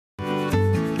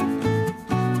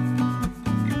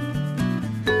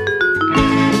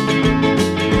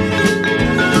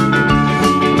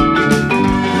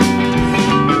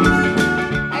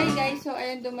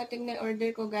dumating na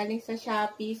order ko galing sa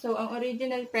Shopee. So, ang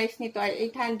original price nito ay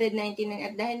 899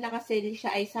 at dahil nakasale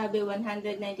siya ay sabi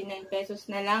 199 pesos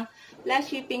na lang. Plus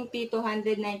shipping fee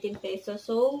 219 pesos.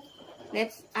 So,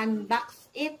 let's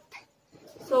unbox it.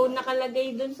 So,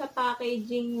 nakalagay dun sa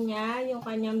packaging niya yung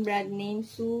kanyang brand name,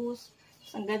 SUS.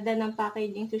 Ang ganda ng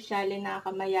packaging, sosyale,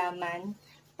 nakakamayaman.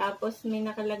 Tapos, may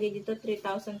nakalagay dito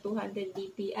 3,200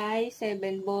 dpi,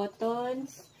 7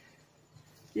 buttons.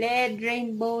 LED,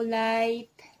 rainbow light,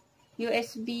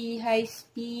 USB high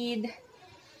speed,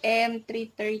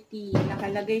 M330,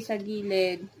 nakalagay sa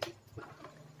gilid.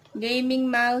 Gaming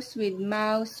mouse with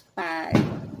mouse pad.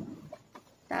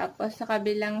 Tapos sa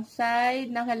kabilang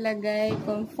side, nakalagay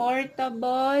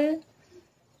comfortable.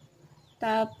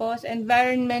 Tapos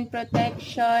environment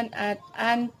protection at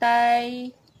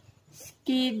anti-skid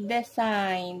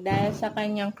design dahil sa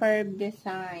kanyang curved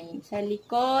design. Sa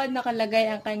likod, nakalagay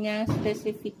ang kanyang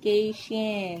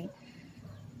specification.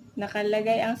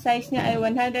 Nakalagay ang size niya ay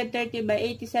 130 by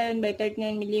 87 by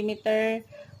 39 mm.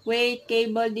 Weight,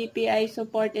 cable, DPI,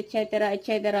 support, etc.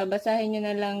 etc. Basahin nyo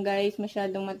na lang guys.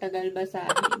 Masyadong matagal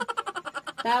basahin.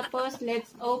 Tapos, let's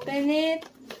open it.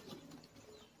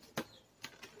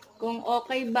 Kung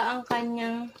okay ba ang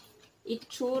kanyang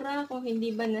itsura, kung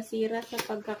hindi ba nasira sa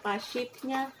pagkakaship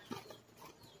niya.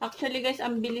 Actually guys,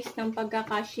 ang bilis ng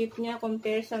pagkakaship niya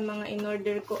compare sa mga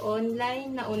in-order ko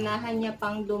online. Naunahan niya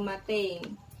pang dumating.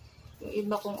 Yung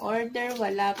iba kong order,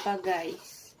 wala pa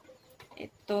guys.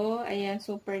 Ito, ayan,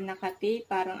 super nakatape.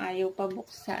 Parang ayaw pa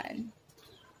buksan.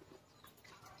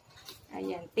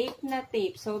 Ayan, tape na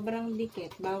tape. Sobrang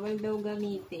dikit. Bawal daw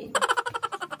gamitin.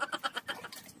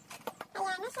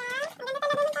 Ayan na siya. Ang ganda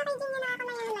talaga ng packaging niya,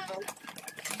 nakakamayaman.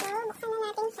 So, buksan na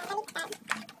natin siya. Baliktad.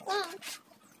 Yan.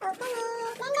 Open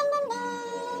it. Dan, dan, dan,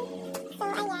 dan. So,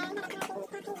 ayan. Harap natin yung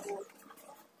packaging.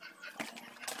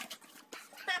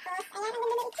 Tapos, ayan. Ang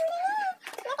ganda na itsura niya.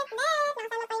 Look at that.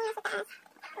 Nakasama pa yung nasa taas.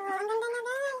 So, ang ganda na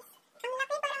guys. Ang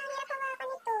laki, parang ang hirap hawakan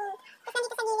nito. Tapos,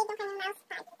 nandito sa gilid yung kanyang mouse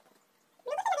pad.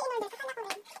 Blue ba talaga in-order? Kakala ko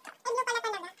rin. Eh, blue pala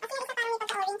talaga. Kasi yung isa parang may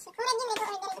pagka-orange. Kung red yun, red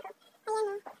orderin ko. Ayan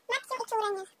o. Match yung itsura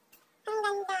niya. Ang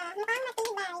ganda. Mukhang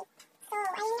matibay. So,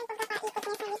 ayun yung pagkakaikot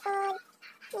niya sa likod.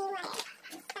 May wire.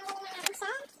 Tanggalin na natin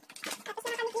siya. Tapos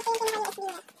nakamit dito yung pinaka-USB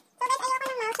niya. So, guys, ayoko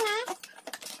ng mouse na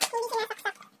hindi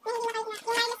sinasaksak. Na hindi yung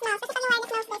wireless mouse. Kasi pag yung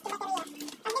wireless mouse, guys, yung baterya.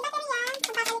 Pag may baterya,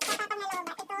 papapalit ka kapag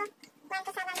nalobat. Ito, 1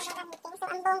 to 7 mo gamitin. So,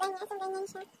 ang bongga niya. So, ganyan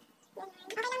siya. Ganyan.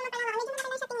 Okay lang naman pala. Medyo matagal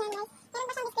lang siya tingnan, guys. Meron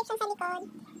pa siyang description sa likod.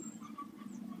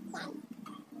 Yan.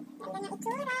 Ganda ng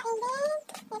itsura. And then,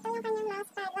 ito yung kanyang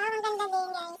mouse pad. Wow, ang ganda din,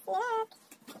 guys. Look.